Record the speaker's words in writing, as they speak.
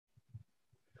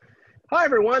Hi,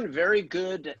 everyone. Very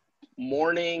good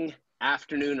morning,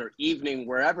 afternoon, or evening,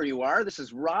 wherever you are. This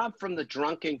is Rob from The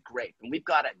Drunken Grape, and we've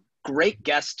got a great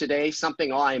guest today,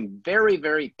 something I'm very,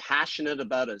 very passionate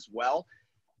about as well,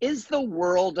 is the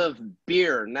world of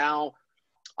beer. Now,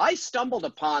 I stumbled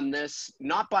upon this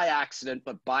not by accident,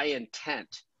 but by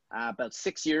intent. About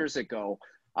 6 years ago,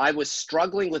 I was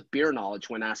struggling with beer knowledge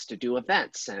when asked to do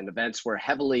events, and events were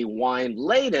heavily wine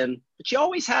laden, but you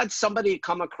always had somebody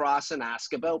come across and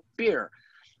ask about beer.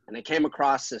 And I came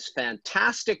across this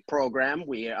fantastic program.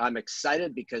 I'm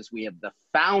excited because we have the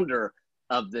founder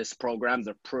of this program,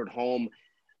 the Prud'homme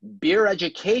Beer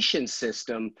Education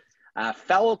System, a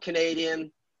fellow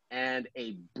Canadian and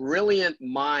a brilliant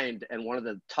mind and one of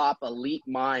the top elite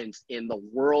minds in the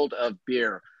world of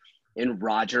beer, in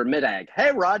Roger Mittag.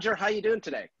 Hey, Roger, how you doing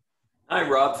today? Hi,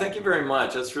 Rob. Thank you very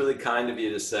much. That's really kind of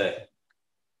you to say.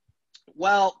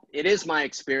 Well, it is my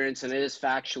experience and it is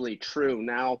factually true.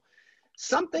 Now,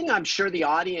 something I'm sure the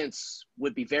audience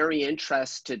would be very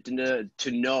interested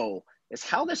to know is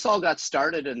how this all got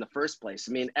started in the first place.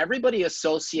 I mean, everybody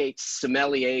associates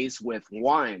sommeliers with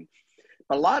wine,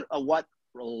 but a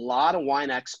lot of wine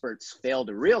experts fail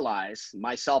to realize,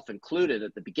 myself included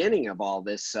at the beginning of all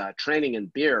this training in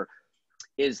beer,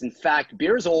 is in fact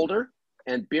beer is older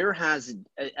and beer has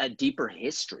a deeper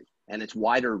history and it's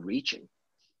wider reaching.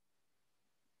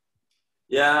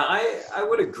 Yeah, I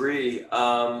would agree.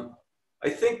 I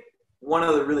think one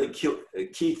of the really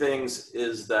key things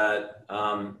is that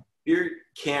beer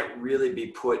can't really be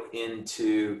put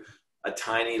into a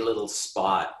tiny little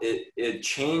spot. It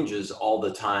changes all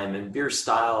the time, and beer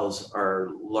styles are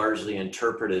largely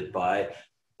interpreted by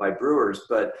brewers.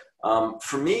 But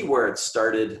for me, where it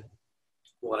started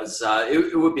was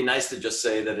it would be nice to just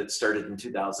say that it started in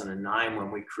 2009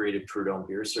 when we created Prud'homme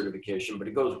Beer Certification, but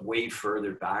it goes way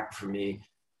further back for me.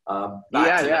 No,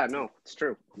 it's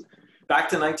true. Back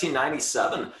to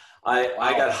 1997,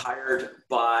 I got hired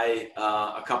by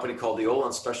a company called the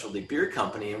Olin Specialty Beer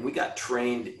Company, and we got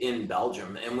trained in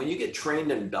Belgium. And when you get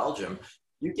trained in Belgium,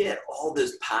 you get all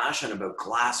this passion about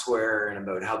glassware and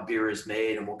about how beer is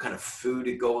made and what kind of food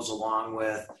it goes along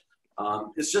with.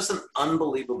 It's just an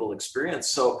unbelievable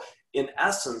experience. So in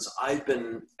essence, I've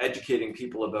been educating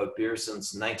people about beer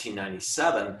since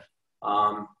 1997.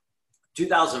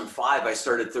 2005, I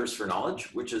started Thirst for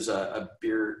Knowledge, which is a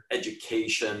beer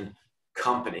education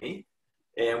company.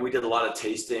 And we did a lot of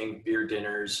tasting, beer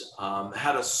dinners,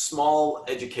 had a small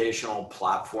educational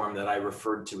platform that I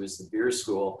referred to as the beer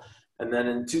school. And then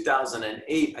in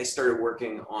 2008, I started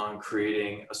working on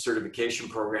creating a certification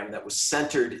program that was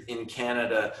centered in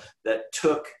Canada that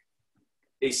took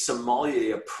a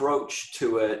sommelier approach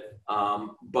to it,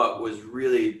 but was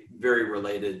really very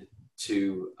related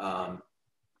to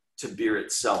beer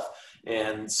itself.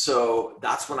 And so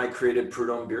that's when I created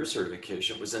Prud'homme Beer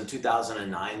Certification. It was in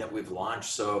 2009 that we've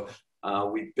launched. So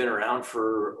we've been around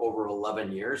for over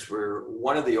 11 years. We're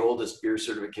one of the oldest beer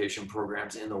certification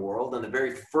programs in the world and the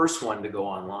very first one to go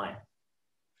online.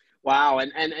 Wow.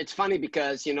 And it's funny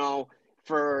because, you know,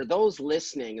 for those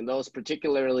listening and those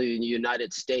particularly in the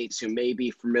United States who may be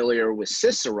familiar with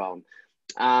Cicerone,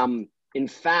 in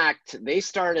fact, they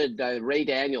started, Ray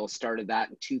Daniels started that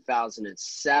in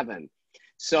 2007.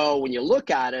 So when you look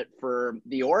at it for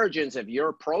the origins of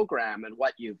your program and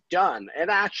what you've done, it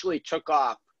actually took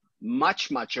off much,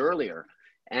 much earlier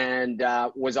and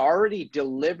was already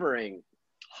delivering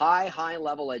high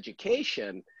level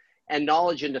education and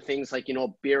knowledge into things like, you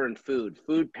know, beer and food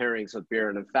pairings with beer.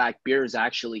 And in fact, beer is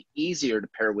actually easier to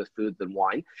pair with food than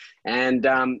wine. And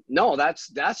no,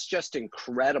 that's just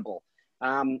incredible.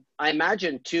 I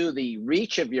imagine too, the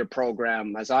reach of your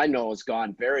program, as I know, has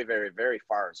gone very, very, very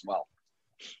far as well.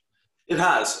 It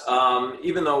has,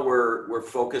 even though we're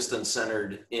focused and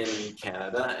centered in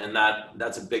Canada, and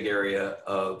that's a big area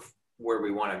of where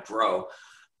we want to grow.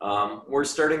 We're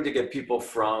starting to get people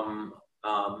from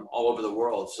all over the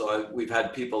world. So we've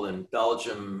had people in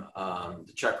Belgium,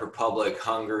 the Czech Republic,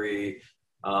 Hungary.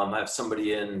 I have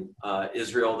somebody in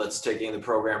Israel that's taking the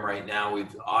program right now.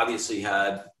 We've obviously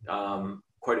had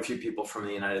quite a few people from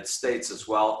the United States as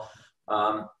well.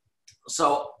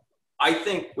 So I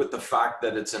think with the fact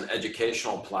that it's an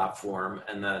educational platform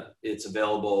and that it's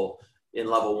available in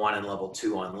level 1 and level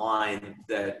 2 online,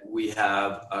 that we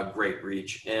have a great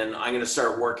reach. And I'm going to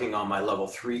start working on my level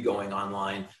 3 going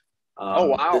online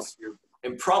this year,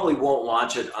 and probably won't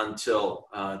launch it until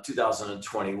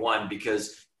 2021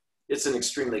 because it's an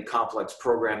extremely complex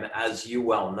program, as you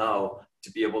well know,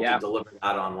 to be able to deliver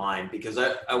that online, because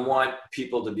I want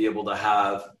people to be able to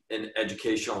have an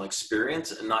educational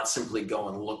experience and not simply go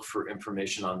and look for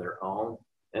information on their own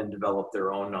and develop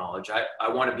their own knowledge. I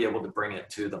want to be able to bring it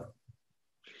to them.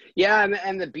 Yeah,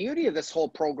 and the beauty of this whole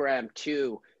program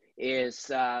too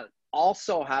is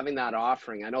also having that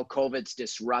offering. I know COVID's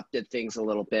disrupted things a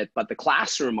little bit, but the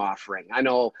classroom offering, I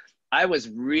know I was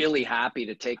really happy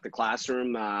to take the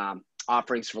classroom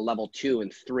offerings for level 2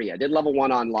 and 3. I did level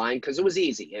 1 online because it was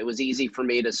easy. It was easy for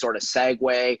me to sort of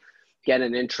segue, get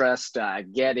an interest,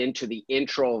 get into the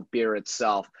intro of beer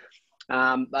itself.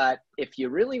 But if you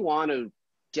really want to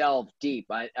delve deep,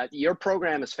 your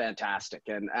program is fantastic.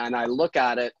 And I look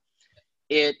at it,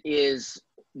 it is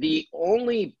the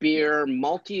only beer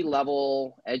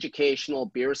multi-level educational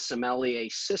beer sommelier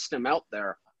system out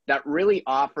there that really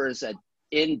offers an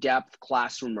in-depth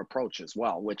classroom approach as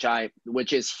well, which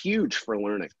is huge for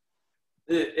learning.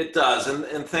 It does,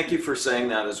 and thank you for saying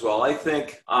that as well. I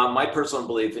think my personal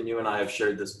belief, and you and I have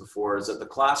shared this before, is that the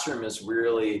classroom is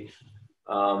really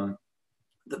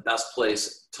the best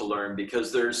place to learn,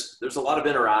 because there's a lot of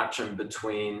interaction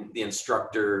between the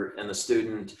instructor and the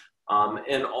student,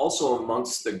 and also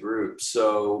amongst the group.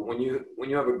 So when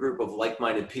you have a group of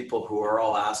like-minded people who are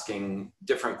all asking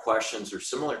different questions or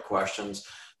similar questions,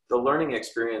 the learning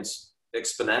experience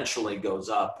exponentially goes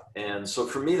up. And so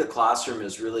for me, the classroom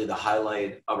is really the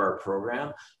highlight of our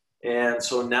program. And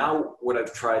so now what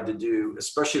I've tried to do,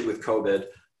 especially with COVID,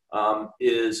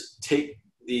 is take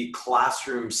the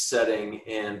classroom setting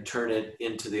and turn it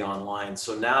into the online.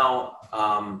 So now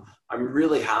I'm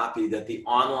really happy that the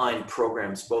online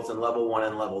programs, both in level 1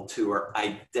 and level 2, are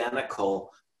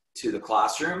identical to the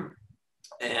classroom.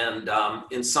 And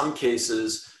in some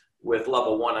cases with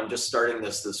level 1, I'm just starting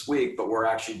this week, but we're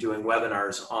actually doing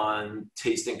webinars on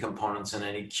tasting components and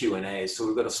any Q&A. So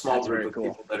we've got a small group of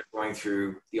people that are going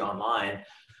through the online.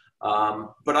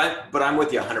 But I'm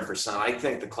with you 100%. I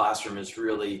think the classroom is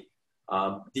really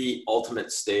the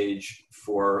ultimate stage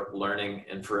for learning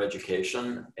and for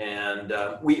education. And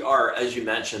we are, as you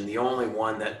mentioned, the only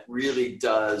one that really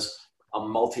does a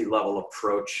multi-level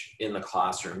approach in the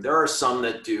classroom. There are some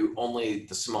that do only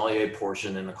the sommelier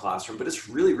portion in the classroom, but it's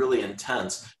really, really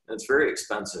intense and it's very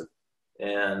expensive.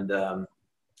 And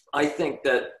I think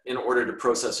that in order to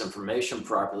process information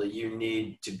properly, you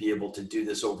need to be able to do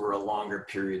this over a longer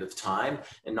period of time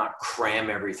and not cram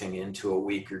everything into a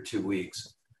week or 2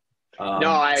 weeks. I'm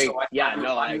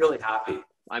really happy.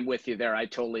 I'm with you there. I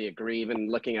totally agree.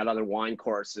 Even looking at other wine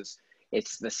courses,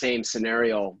 it's the same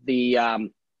scenario.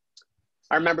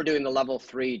 I remember doing the level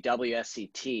 3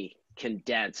 WSET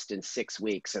condensed in 6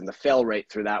 weeks, and the fail rate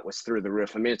through that was through the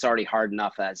roof. I mean, it's already hard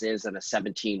enough as is in a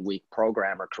 17-week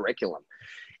program or curriculum.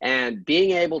 And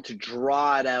being able to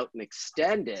draw it out and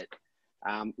extend it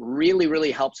really,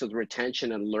 really helps with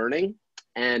retention and learning,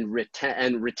 and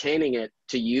retaining it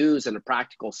to use in a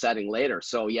practical setting later.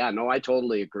 So yeah, no, I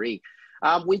totally agree.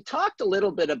 We talked a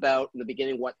little bit about in the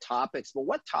beginning what topics, but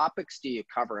what topics do you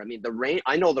cover? I mean,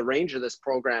 I know the range of this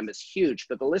program is huge,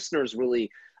 but the listeners really,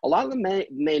 a lot of them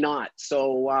may not.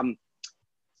 So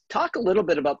talk a little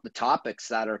bit about the topics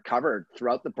that are covered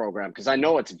throughout the program, because I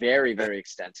know it's very, very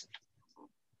extensive.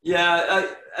 Yeah,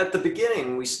 at the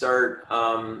beginning, we start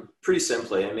pretty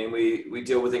simply. I mean, we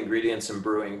deal with ingredients and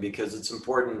brewing because it's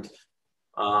important,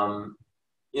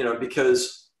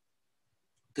 because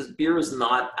beer is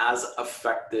not as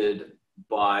affected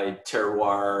by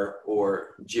terroir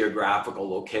or geographical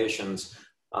locations.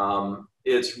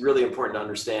 It's really important to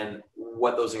understand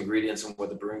what those ingredients and what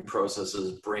the brewing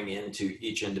processes bring into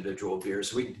each individual beer.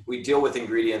 So we deal with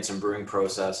ingredients and brewing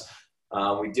process.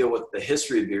 We deal with the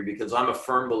history of beer, because I'm a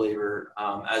firm believer,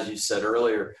 as you said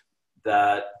earlier,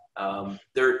 that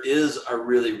there is a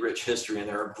really rich history, and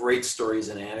there are great stories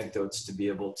and anecdotes to be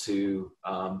able to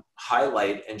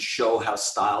highlight and show how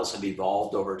styles have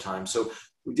evolved over time. So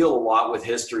we deal a lot with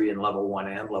history in level 1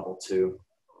 and level 2.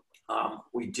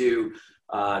 We do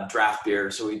draft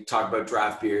beer. So we talk about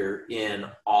draft beer in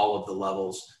all of the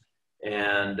levels.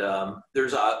 And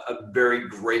there's a very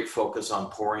great focus on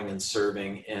pouring and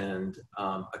serving, and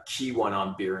a key one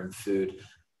on beer and food.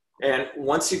 And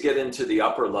once you get into the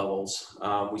upper levels,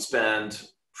 we spend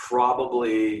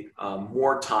probably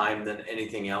more time than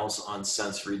anything else on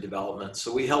sensory development.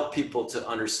 So we help people to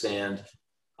understand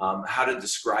how to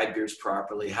describe beers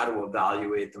properly, how to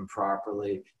evaluate them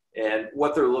properly, and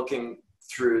what they're looking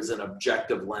through is an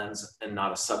objective lens and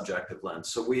not a subjective lens.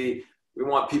 So we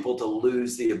want people to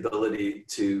lose the ability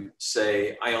to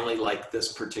say, I only like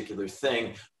this particular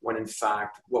thing, when in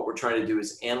fact, what we're trying to do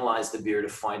is analyze the beer to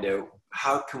find out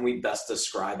how can we best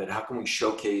describe it? How can we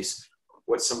showcase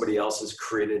what somebody else has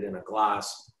created in a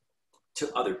glass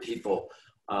to other people?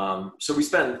 So we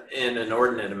spend an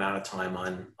inordinate amount of time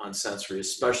on sensory,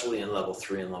 especially in level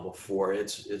 3 and level 4.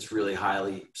 It's really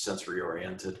highly sensory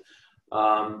oriented.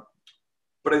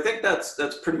 But I think that's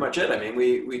pretty much it. I mean,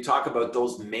 we talk about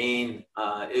those main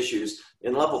issues.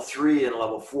 In level 3 and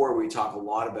level 4, we talk a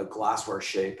lot about glassware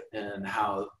shape and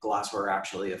how glassware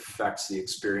actually affects the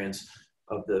experience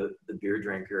of the beer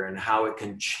drinker and how it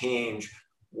can change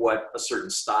what a certain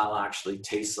style actually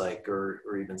tastes like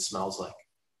or even smells like.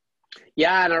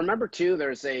 Yeah, and I remember too,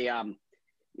 there's a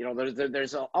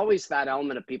there's always that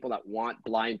element of people that want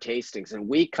blind tastings, and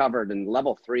we covered in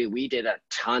level 3. We did a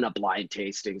ton of blind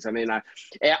tastings. I mean,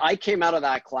 I came out of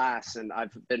that class and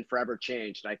I've been forever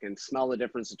changed. I can smell the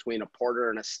difference between a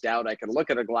porter and a stout. I can look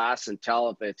at a glass and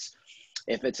tell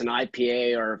if it's an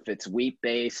IPA or if it's wheat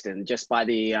based, and just by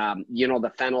the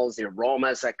the phenols, the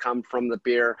aromas that come from the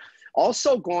beer.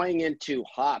 Also going into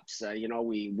hops,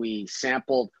 we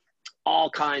sampled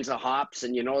all kinds of hops,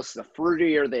 and you notice the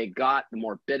fruitier they got, the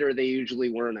more bitter they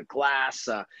usually were in a glass.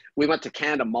 We went to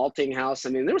Canada Malting House. I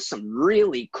mean, there was some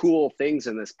really cool things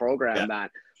in this program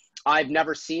that I've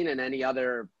never seen in any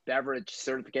other beverage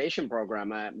certification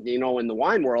program. In the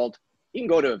wine world, you can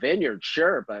go to a vineyard,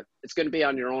 sure, but it's going to be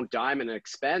on your own dime and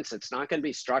expense. It's not going to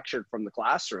be structured from the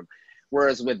classroom.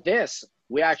 Whereas with this,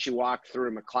 we actually walked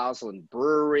through McCausland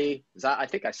Brewery. I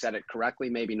think I said it correctly,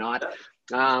 maybe not.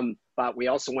 But we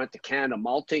also went to Canada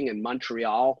Malting in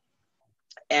Montreal.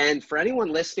 And for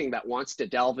anyone listening that wants to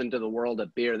delve into the world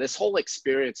of beer, this whole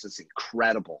experience is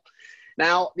incredible.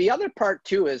 Now, the other part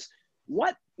too is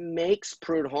what makes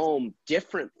Prud'homme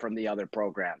different from the other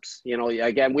programs?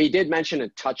 Again, we did mention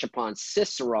and touch upon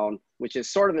Cicerone, which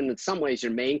is sort of in some ways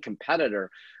your main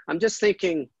competitor. I'm just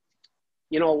thinking,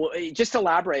 just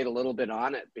elaborate a little bit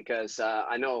on it, because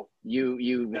I know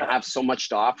you have so much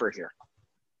to offer here.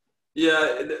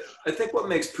 Yeah, I think what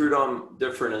makes Prud'homme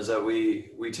different is that we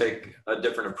take a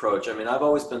different approach. I mean, I've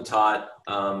always been taught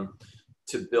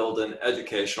to build an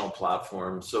educational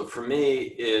platform. So for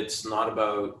me, it's not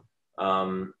about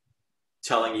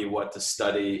telling you what to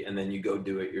study and then you go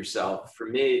do it yourself. For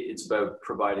me, it's about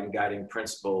providing guiding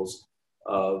principles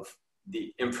of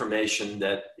the information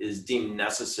that is deemed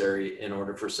necessary in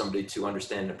order for somebody to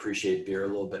understand and appreciate beer a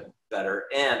little bit better.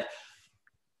 And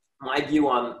my view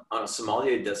on a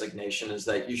sommelier designation is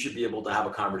that you should be able to have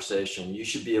a conversation. You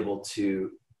should be able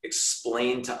to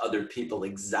explain to other people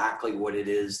exactly what it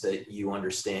is that you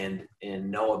understand and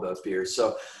know about beer.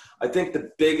 So I think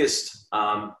the biggest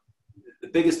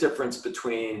difference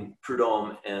between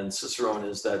Prud'homme and Cicerone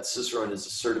is that Cicerone is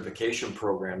a certification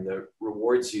program that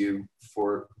rewards you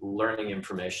for learning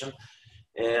information.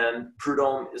 And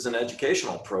Prud'homme is an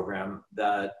educational program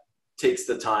that takes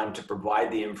the time to provide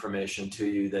the information to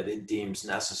you that it deems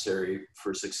necessary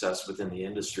for success within the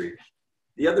industry.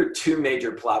 The other two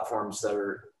major platforms that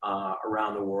are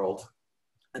around the world,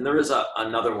 and there is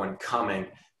another one coming,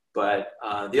 but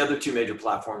the other two major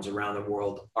platforms around the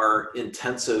world are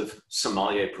intensive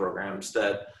sommelier programs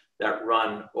that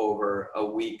run over a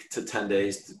week to 10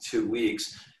 days to 2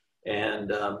 weeks.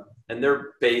 And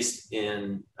they're based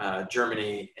in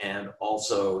Germany and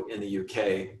also in the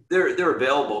UK. They're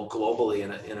available globally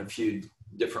in a few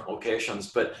different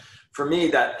locations. But for me,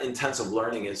 that intensive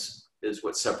learning is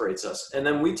what separates us. And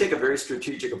then we take a very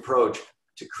strategic approach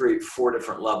to create 4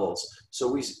 different levels.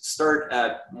 So we start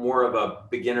at more of a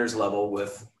beginner's level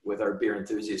with our beer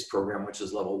enthusiast program, which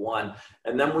is level 1.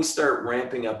 And then we start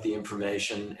ramping up the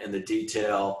information and the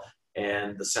detail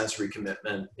and the sensory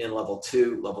commitment in level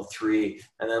 2, level 3.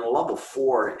 And then level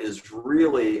 4 is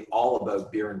really all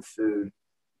about beer and food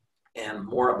and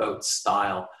more about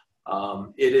style.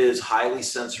 It is highly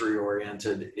sensory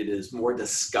oriented. It is more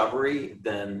discovery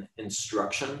than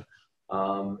instruction.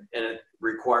 And it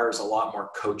requires a lot more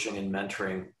coaching and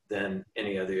mentoring than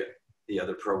any of the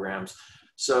other programs.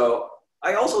 So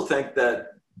I also think that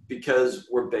because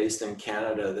we're based in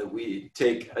Canada, that we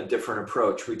take a different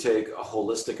approach. We take a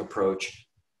holistic approach,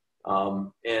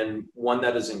 and one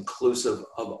that is inclusive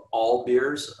of all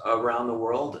beers around the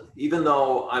world. Even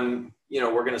though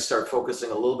we're going to start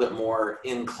focusing a little bit more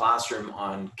in classroom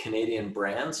on Canadian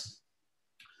brands.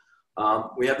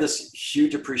 We have this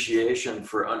huge appreciation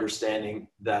for understanding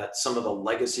that some of the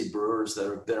legacy brewers that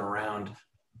have been around,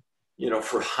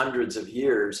 for hundreds of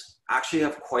years actually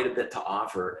have quite a bit to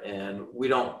offer. And we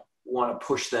don't want to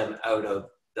push them out of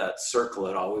that circle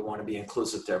at all. We want to be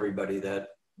inclusive to everybody that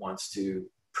wants to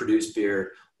produce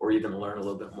beer or even learn a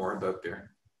little bit more about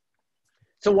beer.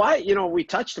 So why, we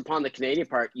touched upon the Canadian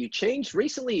part.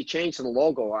 Recently you changed the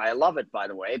logo. I love it, by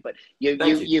the way, but you've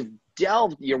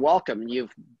you're welcome.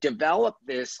 You've developed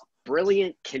this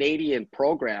brilliant Canadian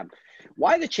program.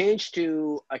 Why the change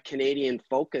to a Canadian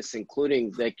focus,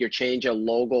 including like your change of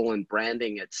logo and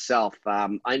branding itself?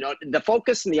 I know the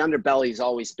focus and the underbelly has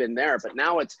always been there, but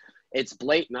now it's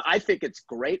blatant. I think it's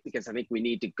great because I think we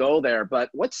need to go there. But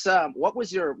what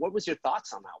was your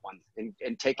thoughts on that one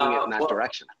in taking it in that Well,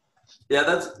 direction? yeah,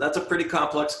 that's a pretty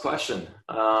complex question.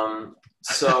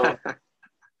 So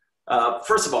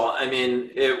first of all, I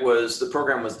mean, the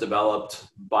program was developed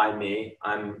by me.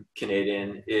 I'm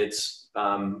Canadian. It's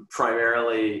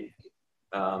primarily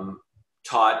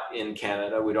taught in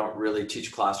Canada. We don't really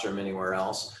teach classroom anywhere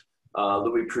else.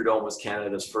 Louis Prud'homme was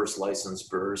Canada's first licensed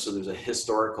brewer, so there's a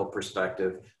historical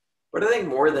perspective. But I think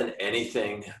more than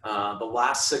anything, the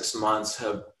last 6 months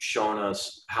have shown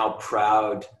us how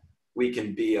proud we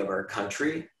can be of our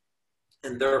country,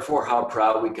 and therefore how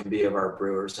proud we can be of our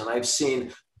brewers. And I've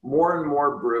seen more and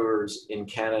more brewers in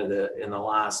Canada in the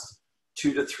last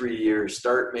 2 to 3 years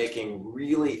start making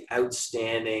really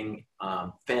outstanding,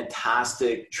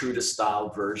 fantastic, true to style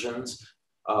versions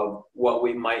of what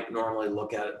we might normally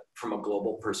look at from a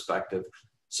global perspective.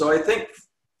 So I think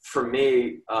for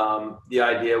me, the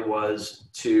idea was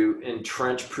to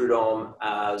entrench Prud'homme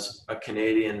as a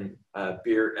Canadian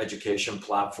beer education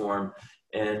platform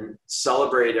and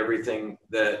celebrate everything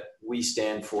that we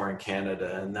stand for in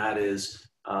Canada. And that is,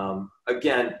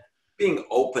 again, being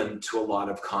open to a lot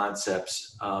of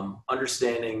concepts,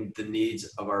 understanding the needs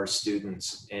of our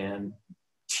students and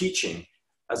teaching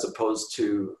as opposed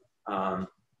to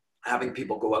having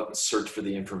people go out and search for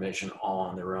the information all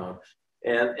on their own.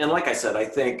 And like I said, I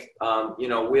think,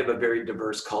 we have a very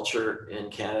diverse culture in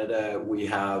Canada. We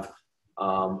have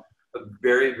a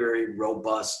very, very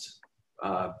robust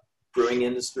brewing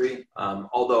industry,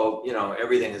 although,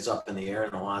 everything is up in the air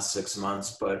in the last 6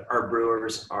 months, but our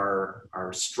brewers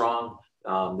are strong.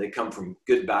 They come from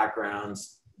good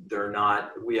backgrounds.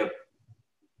 We have,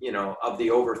 of the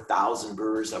over 1,000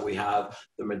 brewers that we have,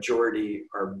 the majority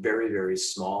are very, very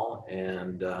small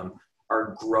and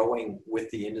are growing with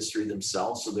the industry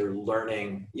themselves. So they're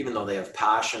learning, even though they have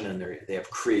passion and they have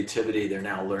creativity, they're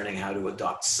now learning how to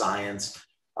adopt science.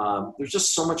 There's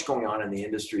just so much going on in the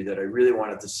industry that I really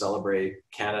wanted to celebrate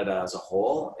Canada as a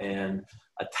whole and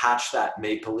attach that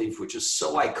maple leaf, which is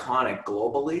so iconic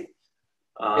globally,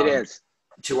 It is,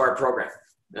 to our program.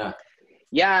 Yeah.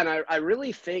 Yeah, and I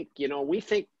really think, we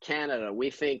think Canada, we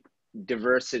think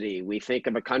diversity, we think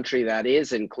of a country that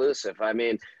is inclusive. I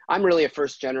mean, I'm really a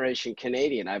first-generation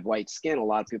Canadian. I have white skin. A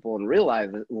lot of people don't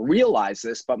realize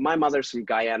this, but my mother's from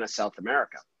Guyana, South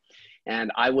America.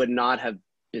 And I would not have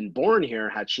been born here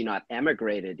had she not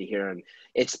emigrated here. And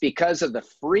it's because of the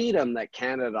freedom that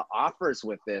Canada offers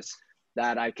with this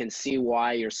that I can see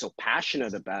why you're so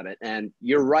passionate about it. And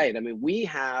you're right. I mean, we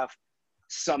have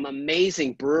some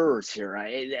amazing brewers here.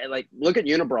 Like, look at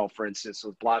Unibrow, for instance,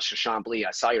 with Blanche de Chambly.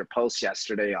 I saw your post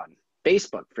yesterday on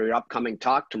Facebook for your upcoming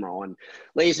talk tomorrow. And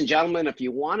ladies and gentlemen, if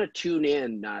you want to tune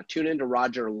in to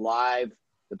Roger live.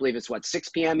 I believe it's 6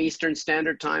 p.m. Eastern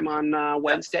Standard Time on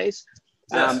Wednesdays.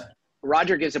 Yes.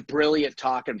 Roger gives a brilliant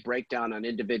talk and breakdown on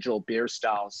individual beer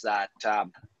styles that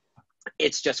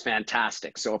it's just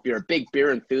fantastic. So if you're a big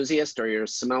beer enthusiast or you're a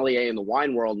sommelier in the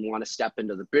wine world and want to step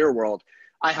into the beer world,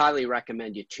 I highly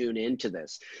recommend you tune into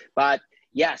this. But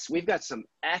yes, we've got some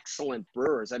excellent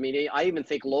brewers. I mean, I even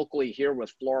think locally here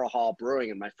with Flora Hall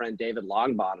Brewing and my friend David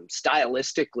Longbottom,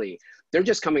 stylistically, they're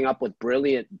just coming up with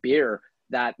brilliant beer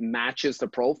that matches the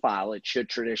profile it should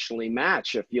traditionally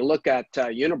match. If you look at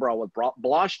Unibrow with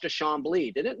Blanche de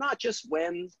Chambly, did it not just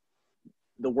win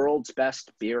the world's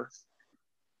best beer?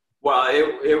 Well,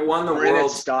 it won the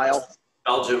world's style.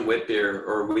 Belgian wheat beer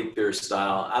or wheat beer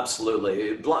style.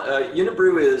 Absolutely.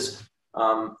 Unibrew is,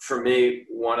 for me,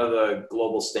 one of the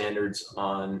global standards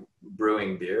on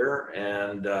brewing beer.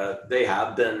 And they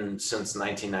have been since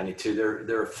 1992.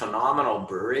 They're a phenomenal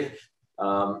brewery.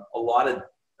 A lot of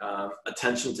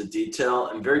attention to detail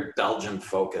and very Belgian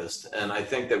focused. And I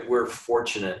think that we're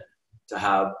fortunate to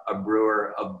have a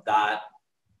brewer of that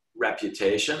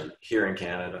reputation here in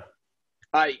Canada.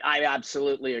 I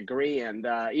absolutely agree. And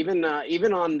even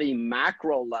on the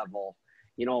macro level,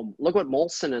 look what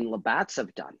Molson and Labatt's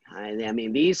have done. I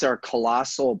mean, these are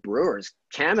colossal brewers.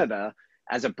 Canada,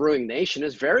 as a brewing nation,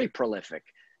 is very prolific.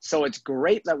 So it's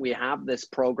great that we have this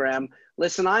program.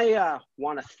 Listen, I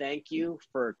want to thank you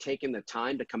for taking the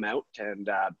time to come out and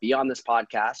be on this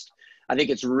podcast. I think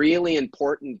it's really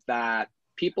important that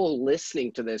people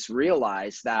listening to this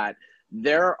realize that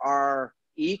there are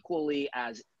equally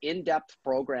as in-depth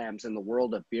programs in the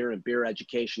world of beer and beer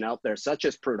education out there, such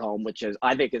as Prud'homme, which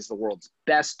I think is the world's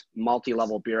best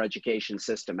multi-level beer education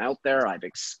system out there. I've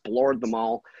explored them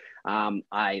all.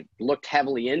 I looked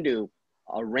heavily into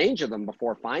a range of them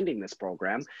before finding this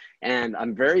program, and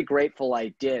I'm very grateful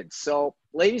I did. So,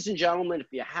 ladies and gentlemen, if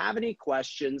you have any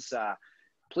questions,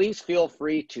 please feel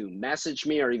free to message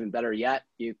me, or even better yet,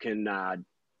 you can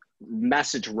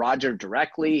message Roger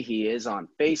directly. He is on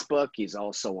Facebook. He's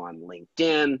also on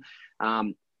LinkedIn.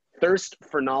 Thirst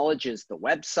for Knowledge is the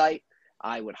website.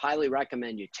 I would highly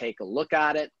recommend you take a look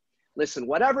at it. Listen,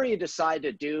 whatever you decide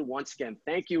to do, once again,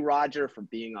 thank you, Roger, for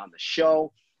being on the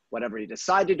show. Whatever you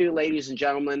decide to do, ladies and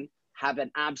gentlemen, have an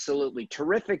absolutely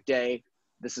terrific day.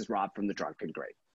 This is Rob from the Drunken Great.